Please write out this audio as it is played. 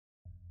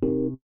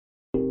Welcome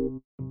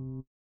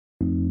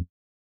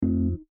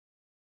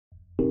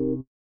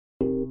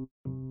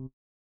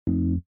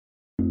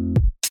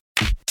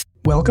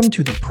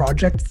to the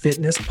Project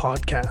Fitness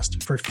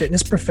podcast for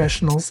fitness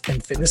professionals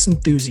and fitness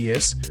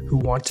enthusiasts who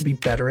want to be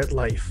better at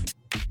life.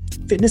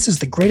 Fitness is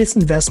the greatest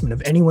investment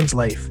of anyone's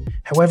life.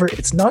 However,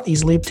 it's not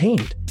easily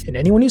obtained, and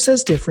anyone who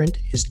says different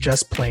is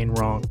just plain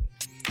wrong.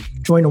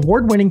 Join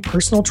award-winning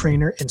personal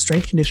trainer and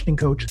strength conditioning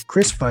coach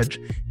Chris Fudge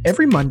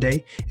every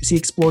Monday as he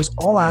explores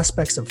all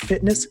aspects of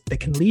fitness that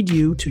can lead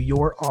you to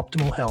your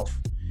optimal health.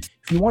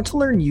 If you want to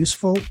learn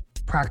useful,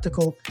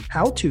 practical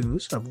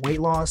how-tos of weight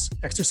loss,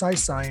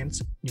 exercise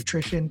science,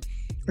 nutrition,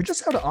 or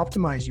just how to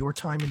optimize your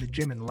time in the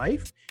gym and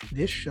life,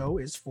 this show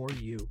is for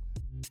you.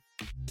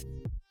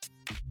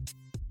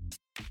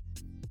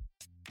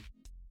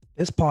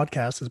 This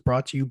podcast is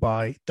brought to you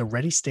by the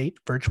Ready State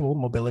Virtual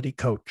Mobility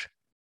Coach.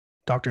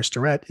 Dr.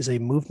 Starrett is a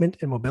movement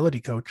and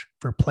mobility coach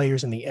for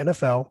players in the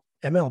NFL,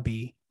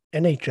 MLB,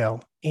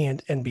 NHL,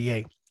 and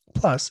NBA,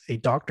 plus a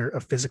doctor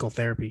of physical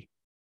therapy.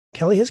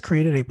 Kelly has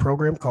created a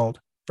program called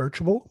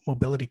Virtual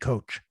Mobility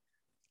Coach.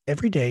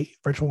 Every day,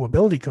 Virtual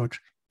Mobility Coach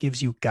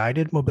gives you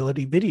guided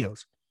mobility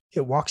videos.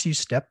 It walks you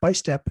step by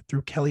step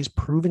through Kelly's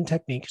proven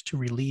techniques to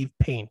relieve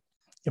pain,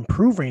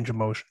 improve range of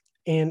motion,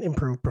 and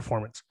improve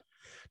performance.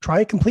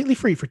 Try it completely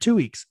free for 2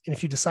 weeks, and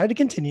if you decide to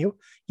continue,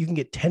 you can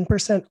get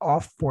 10%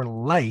 off for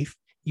life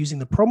using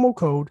the promo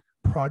code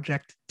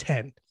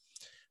PROJECT10.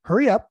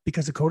 Hurry up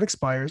because the code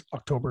expires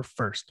October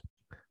 1st.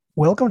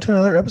 Welcome to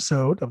another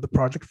episode of the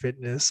Project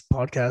Fitness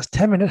podcast,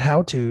 10-minute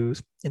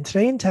how-tos. And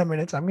today in 10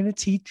 minutes, I'm going to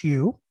teach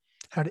you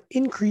how to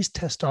increase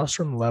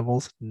testosterone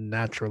levels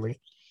naturally.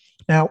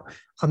 Now,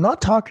 I'm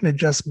not talking to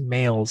just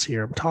males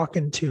here. I'm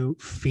talking to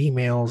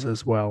females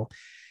as well.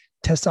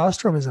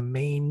 Testosterone is a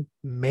main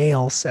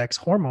male sex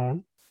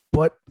hormone,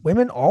 but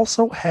women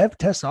also have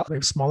testosterone. They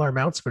have smaller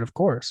amounts of it, of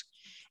course.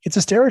 It's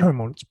a steroid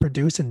hormone. It's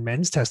produced in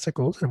men's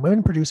testicles, and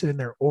women produce it in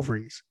their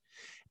ovaries.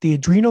 The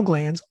adrenal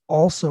glands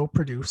also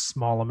produce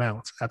small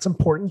amounts. That's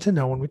important to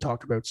know when we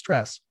talk about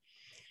stress.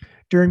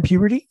 During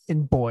puberty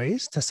in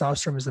boys,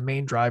 testosterone is the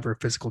main driver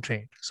of physical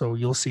change. So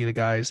you'll see the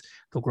guys,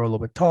 they'll grow a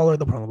little bit taller,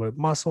 they'll put on a little bit of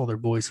muscle, their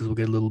voices will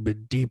get a little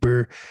bit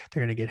deeper,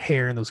 they're going to get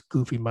hair and those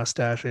goofy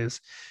mustaches.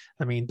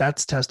 I mean,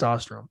 that's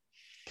testosterone.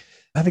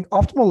 Having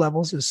optimal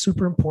levels is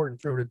super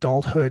important throughout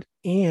adulthood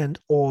and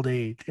old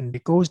age, and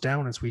it goes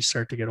down as we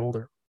start to get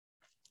older.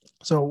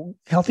 So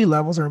healthy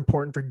levels are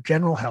important for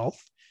general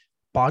health,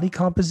 body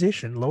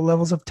composition. Low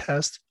levels of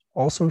test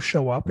also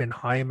show up in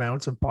high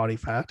amounts of body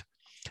fat,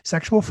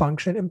 sexual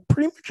function, and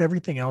pretty much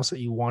everything else that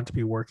you want to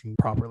be working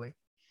properly.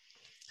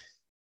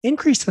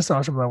 Increased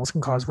testosterone levels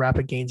can cause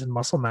rapid gains in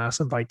muscle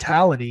mass and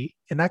vitality,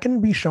 and that can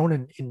be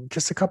shown in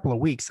just a couple of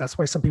weeks. That's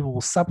why some people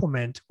will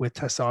supplement with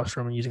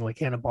testosterone using like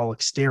anabolic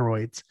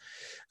steroids.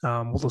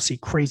 We'll see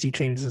crazy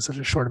changes in such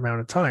a short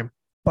amount of time,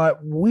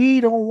 but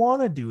we don't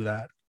want to do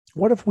that.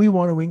 What if we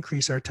want to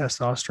increase our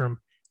testosterone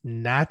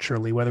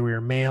naturally, whether we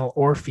are male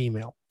or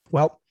female?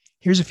 Well,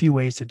 here's a few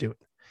ways to do it.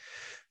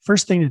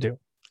 First thing to do,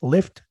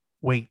 lift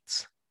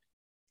weights.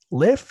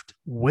 Lift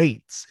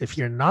weights. If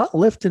you're not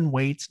lifting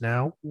weights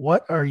now,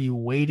 what are you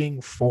waiting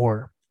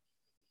for?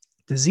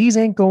 Disease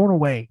ain't going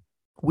away.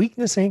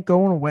 Weakness ain't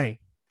going away.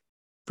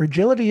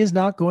 Fragility is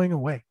not going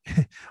away.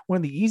 One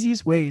of the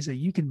easiest ways that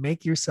you can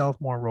make yourself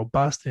more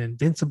robust and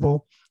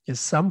invincible is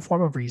some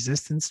form of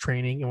resistance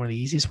training. And one of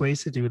the easiest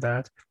ways to do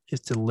that is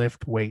to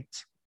lift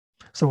weights.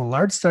 So a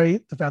large study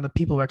that found that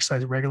people who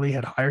exercise regularly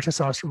had higher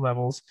testosterone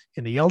levels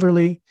in the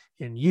elderly,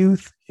 in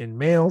youth, in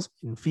males,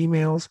 in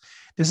females.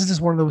 This is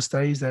just one of those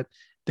studies that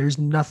there's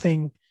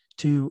nothing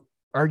to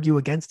argue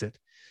against it.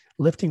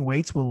 Lifting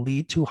weights will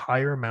lead to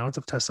higher amounts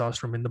of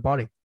testosterone in the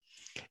body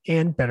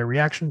and better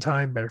reaction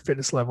time, better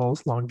fitness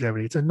levels,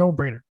 longevity. It's a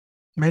no-brainer.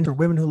 Men or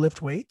women who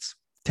lift weights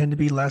tend to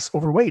be less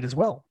overweight as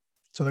well.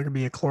 So there can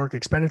be a caloric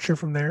expenditure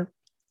from there.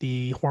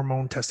 The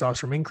hormone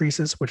testosterone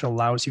increases, which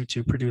allows you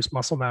to produce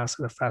muscle mass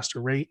at a faster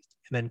rate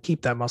and then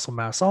keep that muscle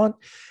mass on.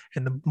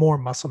 And the more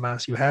muscle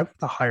mass you have,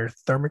 the higher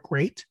thermic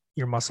rate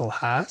your muscle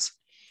has.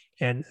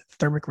 And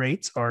thermic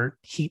rates are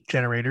heat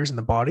generators in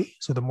the body.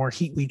 So the more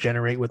heat we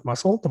generate with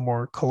muscle, the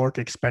more caloric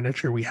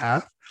expenditure we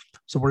have.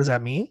 So what does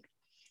that mean?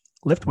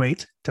 Lift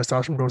weight,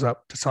 testosterone goes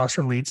up.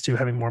 Testosterone leads to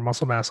having more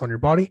muscle mass on your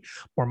body.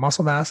 More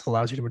muscle mass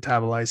allows you to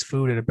metabolize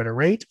food at a better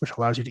rate, which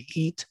allows you to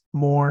eat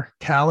more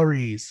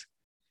calories.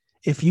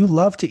 If you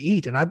love to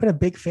eat, and I've been a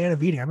big fan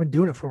of eating, I've been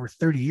doing it for over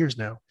 30 years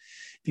now.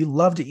 If you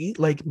love to eat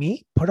like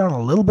me, put on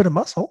a little bit of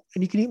muscle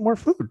and you can eat more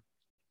food.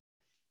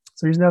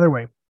 So here's another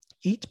way.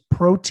 Eat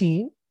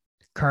protein,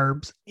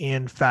 carbs,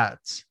 and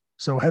fats.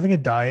 So having a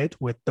diet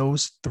with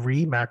those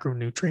three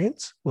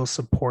macronutrients will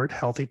support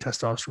healthy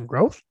testosterone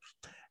growth.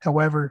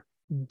 However,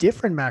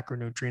 different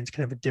macronutrients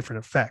can have a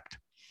different effect.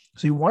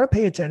 So you want to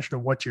pay attention to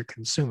what you're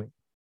consuming.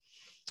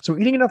 So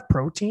eating enough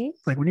protein,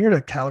 like when you're at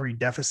a calorie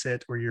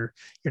deficit or you're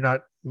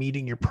not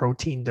meeting your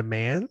protein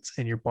demands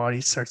and your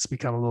body starts to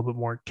become a little bit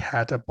more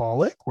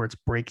catabolic where it's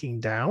breaking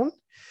down,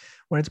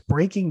 When it's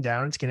breaking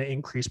down, it's going to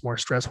increase more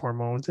stress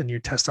hormones, and your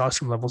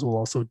testosterone levels will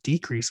also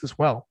decrease as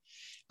well.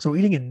 So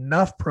eating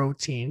enough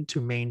protein to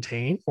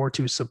maintain or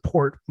to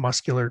support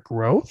muscular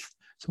growth,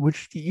 so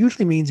which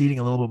usually means eating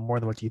a little bit more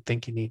than what you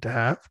think you need to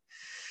have,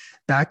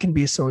 that can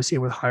be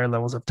associated with higher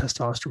levels of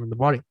testosterone in the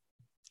body.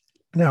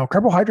 Now,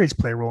 carbohydrates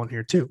play a role in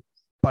here too,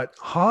 but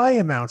high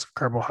amounts of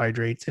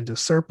carbohydrates into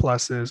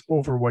surpluses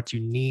over what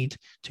you need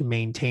to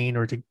maintain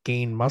or to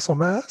gain muscle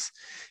mass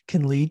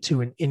can lead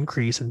to an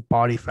increase in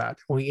body fat.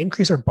 When we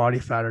increase our body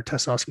fat, our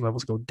testosterone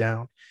levels go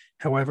down.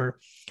 However,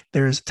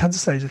 there's tons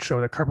of studies that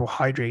show that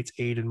carbohydrates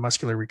aid in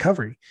muscular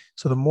recovery.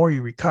 So the more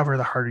you recover,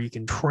 the harder you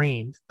can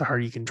train. The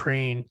harder you can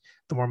train,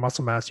 the more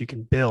muscle mass you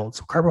can build.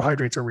 So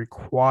carbohydrates are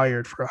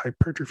required for a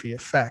hypertrophy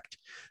effect.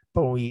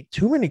 But when we eat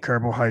too many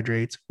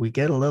carbohydrates, we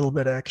get a little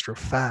bit of extra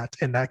fat,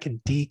 and that can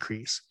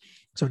decrease.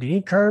 So do you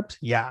need carbs?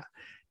 Yeah.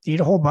 Do you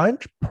need a whole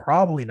bunch?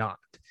 Probably not.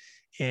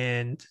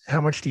 And how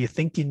much do you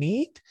think you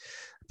need?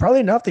 Probably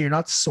enough that you're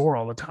not sore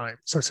all the time.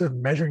 So instead of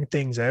measuring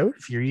things out,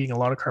 if you're eating a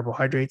lot of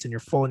carbohydrates and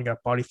you're full and you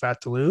got body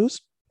fat to lose,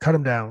 cut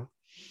them down.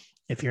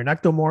 If you're an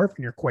ectomorph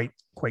and you're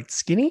quite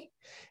skinny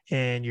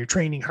and you're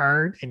training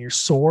hard and you're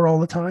sore all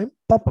the time,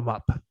 bump them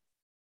up.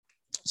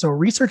 So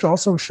research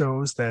also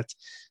shows that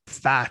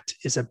fat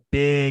is a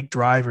big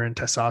driver in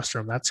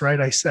testosterone. That's right,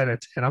 I said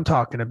it. And I'm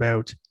talking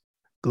about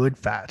good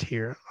fat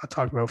here. I'm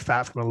talking about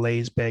fat from a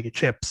Lay's bag of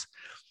chips.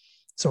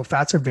 So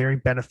fats are very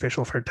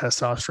beneficial for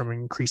testosterone,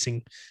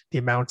 increasing the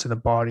amounts in the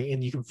body.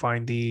 And you can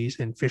find these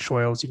in fish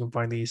oils. You can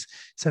find these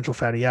essential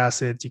fatty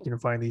acids. You can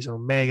find these in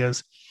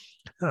omegas.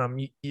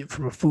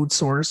 From a food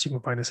source, you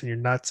can find this in your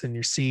nuts and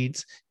your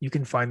seeds. You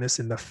can find this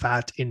in the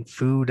fat in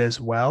food as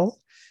well.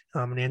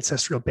 An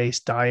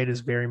ancestral-based diet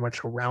is very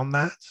much around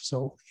that.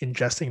 So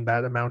ingesting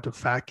that amount of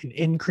fat can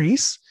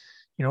increase,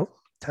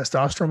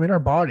 testosterone in our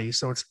body.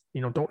 So it's,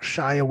 don't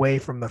shy away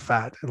from the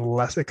fat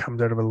unless it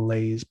comes out of a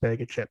Lay's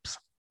bag of chips.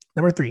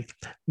 Number 3,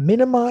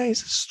 minimize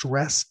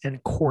stress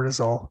and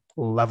cortisol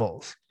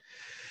levels.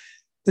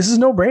 This is a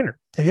no-brainer.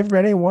 Have you ever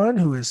met anyone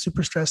who is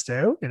super stressed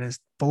out and is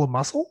full of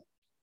muscle?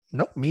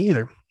 No, me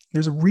either.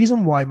 There's a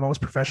reason why most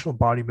professional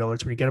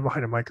bodybuilders, when you get them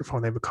behind a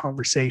microphone, they have a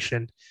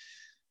conversation.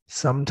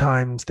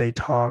 Sometimes they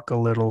talk a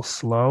little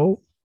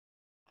slow.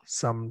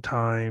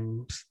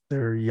 Sometimes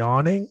they're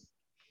yawning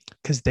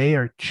because they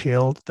are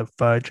chilled the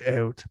fudge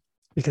out,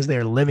 because they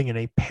are living in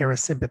a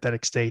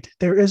parasympathetic state.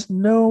 There is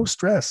no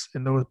stress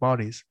in those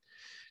bodies.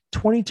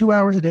 22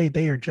 hours a day,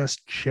 they are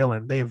just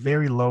chilling. They have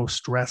very low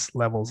stress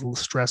levels,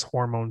 stress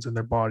hormones in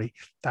their body.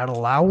 That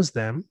allows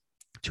them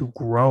to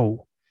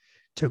grow.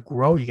 To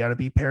grow, you got to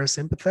be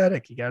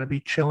parasympathetic. You got to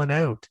be chilling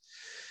out.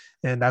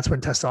 And that's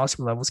when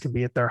testosterone levels can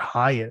be at their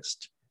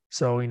highest.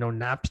 So,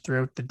 naps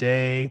throughout the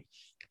day,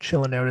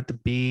 chilling out at the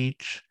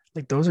beach,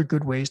 like those are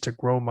good ways to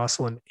grow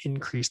muscle and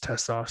increase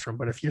testosterone.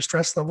 But if your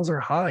stress levels are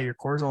high, your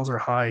cortisols are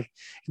high,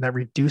 and that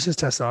reduces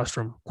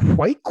testosterone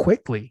quite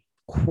quickly.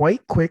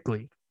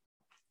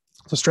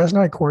 So stress and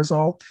high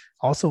cortisol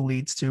also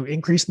leads to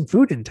increase in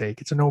food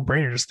intake. It's a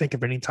no-brainer. Just think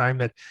of any time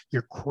that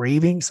you're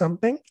craving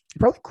something, you're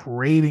probably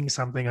craving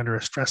something under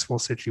a stressful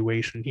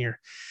situation here.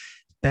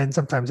 Then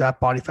sometimes that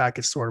body fat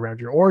gets stored around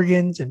your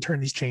organs and turn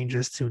these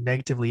changes to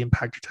negatively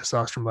impact your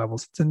testosterone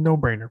levels. It's a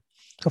no-brainer.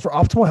 So for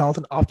optimal health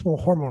and optimal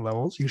hormone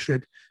levels, you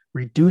should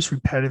reduce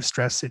repetitive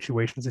stress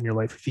situations in your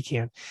life if you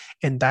can.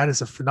 And that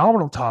is a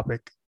phenomenal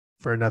topic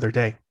for another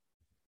day.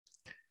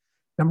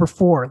 Number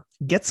 4,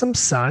 get some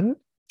sun,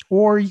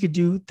 or you could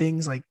do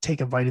things like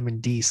take a vitamin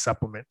D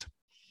supplement.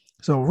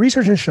 So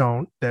research has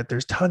shown that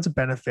there's tons of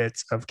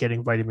benefits of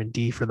getting vitamin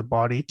D for the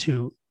body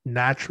to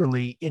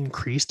naturally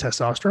increase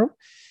testosterone.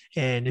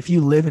 And if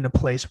you live in a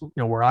place,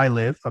 where I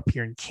live up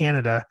here in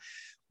Canada,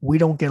 we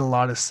don't get a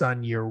lot of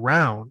sun year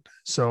round.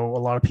 So a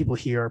lot of people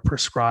here are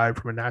prescribed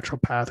from a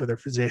naturopath or their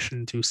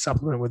physician to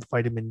supplement with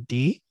vitamin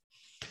D.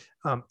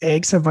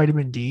 Eggs have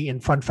vitamin D.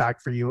 And fun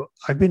fact for you,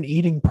 I've been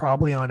eating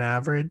probably on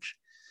average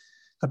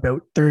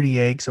about 30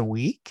 eggs a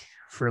week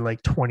for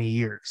like 20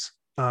 years.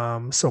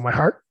 So my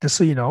heart, just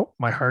so you know,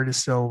 my heart is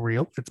still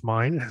real. It's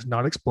mine. It has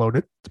not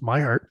exploded. It's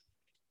my heart.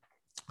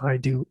 I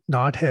do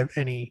not have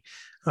any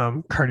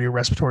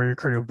cardiorespiratory or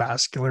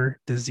cardiovascular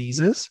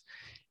diseases.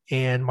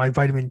 And my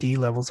vitamin D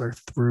levels are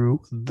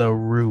through the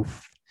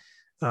roof,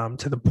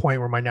 to the point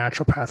where my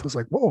naturopath was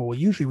like, whoa, well,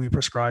 usually we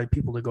prescribe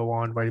people to go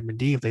on vitamin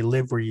D if they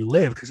live where you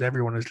live, because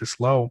everyone is just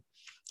low.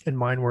 And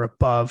mine were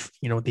above,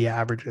 the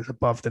average is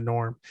above the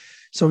norm.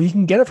 So you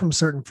can get it from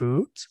certain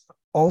foods.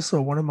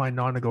 Also, one of my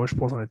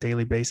non-negotiables on a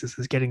daily basis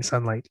is getting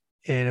sunlight.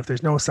 And if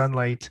there's no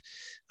sunlight,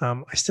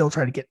 I still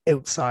try to get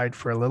outside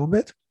for a little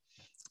bit.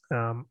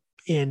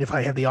 And if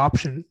I have the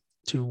option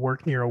to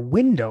work near a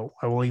window,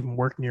 I will even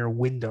work near a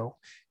window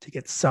to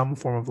get some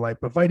form of light.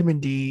 But vitamin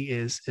D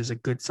is a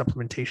good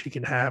supplementation you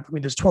can have. I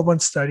mean, there's a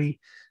 12-month study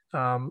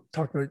talking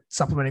about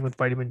supplementing with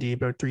vitamin D,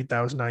 about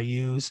 3,000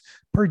 IUs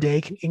per day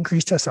can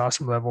increase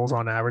testosterone levels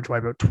on average by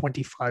about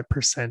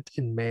 25%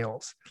 in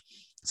males.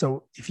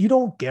 So if you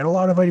don't get a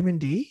lot of vitamin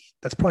D,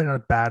 that's probably not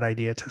a bad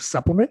idea to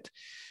supplement.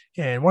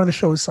 And one of the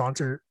show's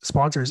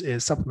sponsors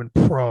is Supplement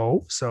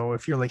Pro. So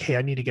if you're like, hey,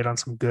 I need to get on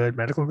some good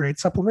medical grade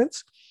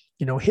supplements,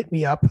 hit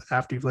me up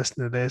after you've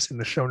listened to this in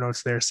the show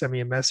notes there. Send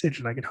me a message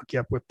and I can hook you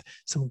up with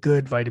some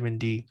good vitamin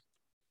D.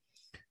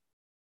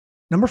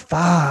 Number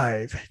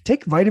 5,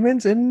 take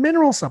vitamins and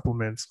mineral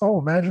supplements. Oh,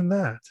 imagine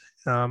that.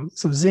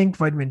 So zinc,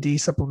 vitamin D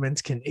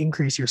supplements can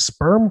increase your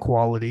sperm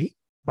quality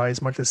by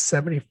as much as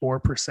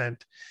 74%.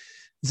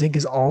 Zinc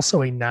is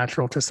also a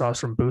natural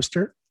testosterone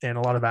booster, and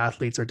a lot of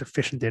athletes are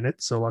deficient in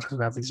it. So a lot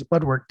of athletes have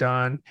blood work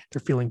done.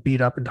 They're feeling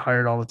beat up and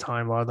tired all the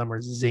time. A lot of them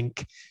are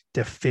zinc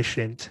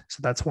deficient.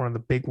 So that's one of the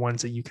big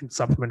ones that you can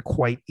supplement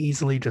quite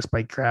easily just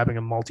by grabbing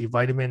a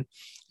multivitamin.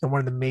 And one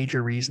of the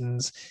major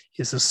reasons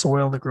is the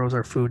soil that grows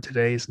our food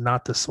today is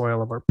not the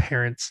soil of our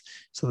parents.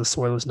 So the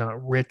soil is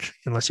not rich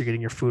unless you're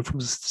getting your food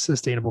from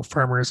sustainable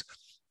farmers.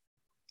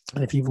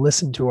 And if you've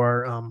listened to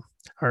our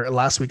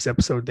last week's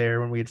episode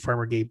there when we had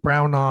farmer Gabe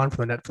Brown on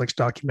from the Netflix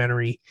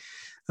documentary,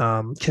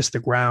 Kiss the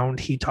Ground,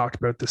 he talked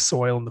about the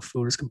soil and the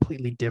food is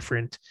completely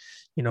different,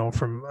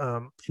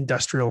 from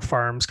industrial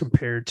farms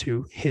compared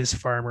to his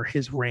farm or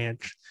his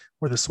ranch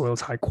where the soil is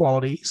high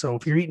quality. So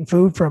if you're eating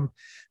food from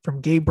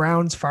Gabe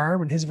Brown's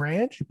farm and his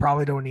ranch, you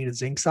probably don't need a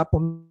zinc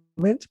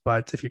supplement.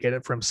 But if you get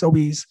it from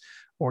Sobeys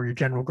or your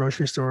general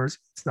grocery stores,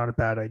 it's not a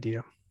bad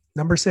idea.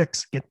 Number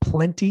 6, get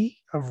plenty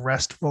of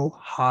restful,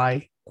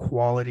 high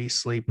quality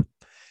sleep.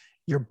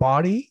 Your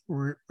body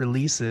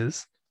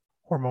releases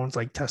hormones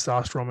like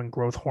testosterone and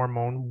growth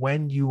hormone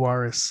when you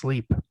are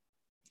asleep.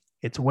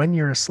 It's when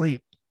you're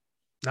asleep,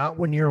 not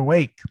when you're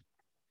awake.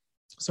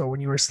 So when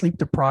you're sleep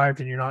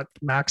deprived and you're not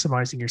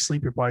maximizing your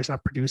sleep, your body's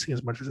not producing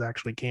as much as it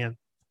actually can.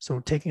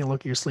 So taking a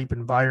look at your sleep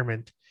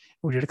environment,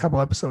 we did a couple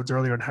episodes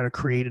earlier on how to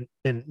create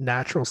a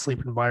natural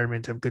sleep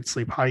environment of good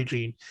sleep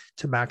hygiene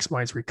to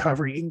maximize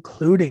recovery,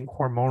 including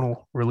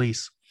hormonal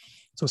release.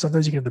 So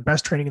sometimes you can have the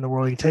best training in the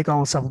world. You can take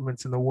all the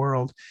supplements in the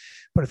world,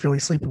 but if you're only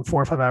sleeping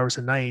 4 or 5 hours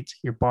a night,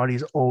 your body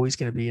is always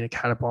going to be in a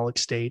catabolic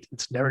state.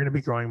 It's never going to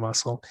be growing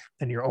muscle,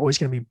 and you're always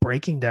going to be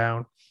breaking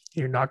down.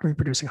 You're not going to be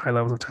producing high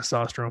levels of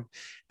testosterone.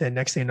 Then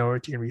next thing you know, you're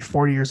going to be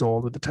 40 years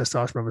old with the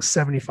testosterone of a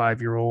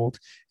 75-year-old.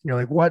 And you're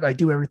like, what? I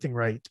do everything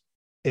right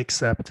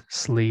except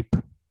sleep.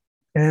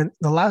 And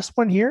the last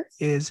one here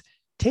is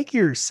take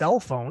your cell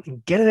phone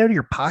and get it out of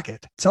your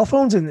pocket. Cell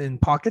phones in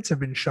pockets have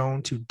been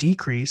shown to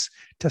decrease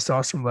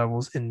testosterone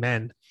levels in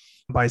men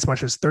by as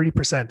much as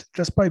 30%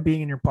 just by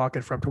being in your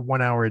pocket for up to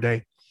 1 hour a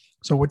day.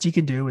 So what you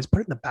can do is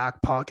put it in the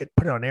back pocket,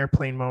 put it on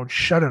airplane mode,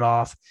 shut it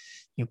off.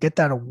 You get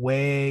that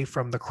away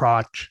from the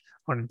crotch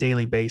on a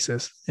daily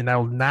basis, and that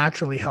will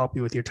naturally help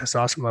you with your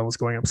testosterone levels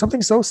going up.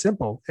 Something so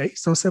simple,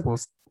 so simple.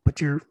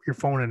 Put your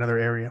phone in another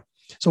area.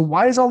 So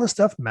why does all this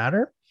stuff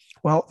matter?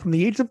 Well, from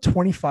the age of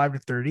 25 to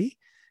 30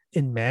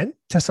 in men,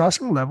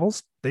 testosterone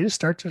levels, they just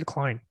start to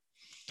decline.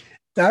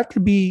 That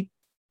could be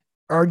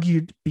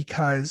argued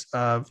because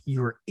of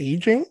your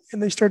aging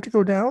and they start to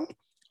go down.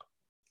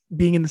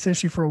 Being in this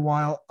industry for a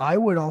while, I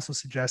would also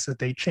suggest that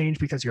they change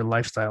because your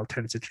lifestyle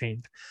tends to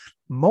change.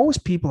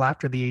 Most people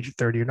after the age of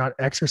 30 are not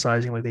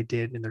exercising like they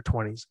did in their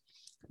 20s.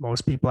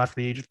 Most people after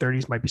the age of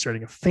 30s might be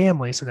starting a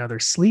family, so now their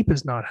sleep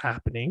is not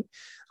happening.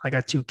 I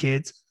got 2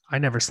 kids. I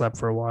never slept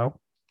for a while.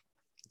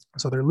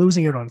 So they're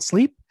losing it on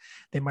sleep.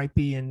 They might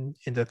be in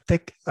the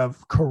thick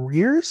of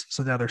careers.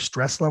 So now their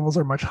stress levels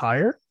are much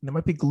higher. And they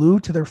might be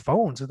glued to their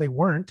phones if they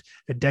weren't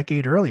a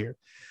decade earlier.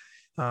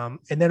 And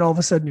then all of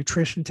a sudden,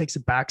 nutrition takes a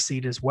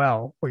backseat as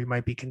well, where you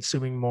might be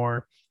consuming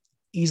more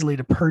easily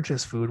to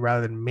purchase food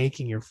rather than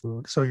making your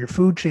food. So your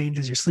food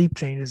changes, your sleep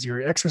changes,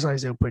 your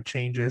exercise output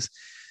changes.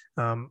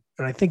 And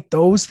I think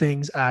those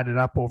things added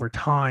up over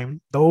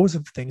time. Those are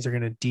the things that are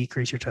going to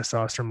decrease your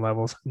testosterone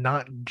levels,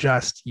 not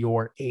just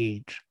your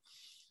age.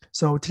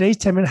 So today's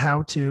 10-minute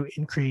how to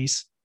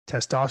increase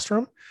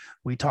testosterone.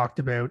 We talked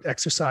about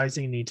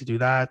exercising. You need to do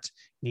that.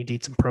 You need to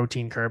eat some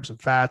protein, carbs,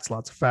 and fats,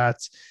 lots of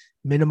fats.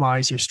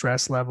 Minimize your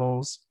stress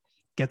levels.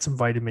 Get some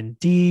vitamin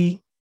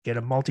D. Get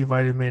a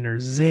multivitamin or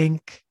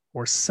zinc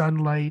or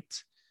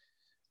sunlight.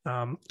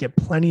 Get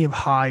plenty of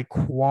high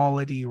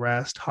quality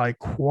rest.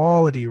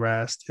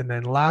 And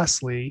then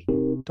lastly,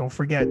 don't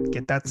forget,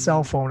 get that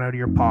cell phone out of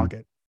your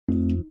pocket.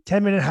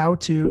 10-minute how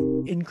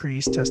to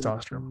increase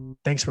testosterone.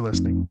 Thanks for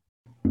listening.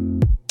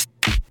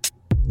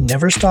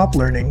 Never stop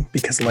learning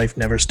because life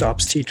never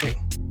stops teaching.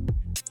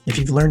 If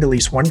you've learned at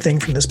least one thing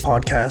from this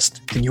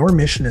podcast and your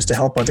mission is to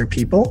help other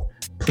people,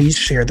 please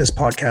share this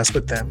podcast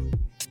with them.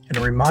 And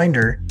a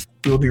reminder,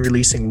 we will be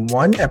releasing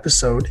one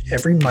episode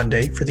every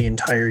Monday for the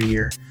entire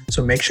year.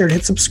 So make sure to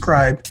hit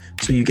subscribe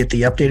so you get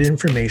the updated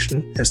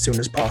information as soon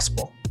as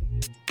possible.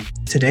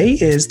 Today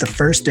is the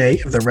first day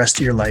of the rest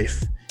of your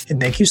life,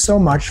 and thank you so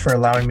much for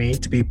allowing me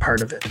to be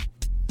part of it.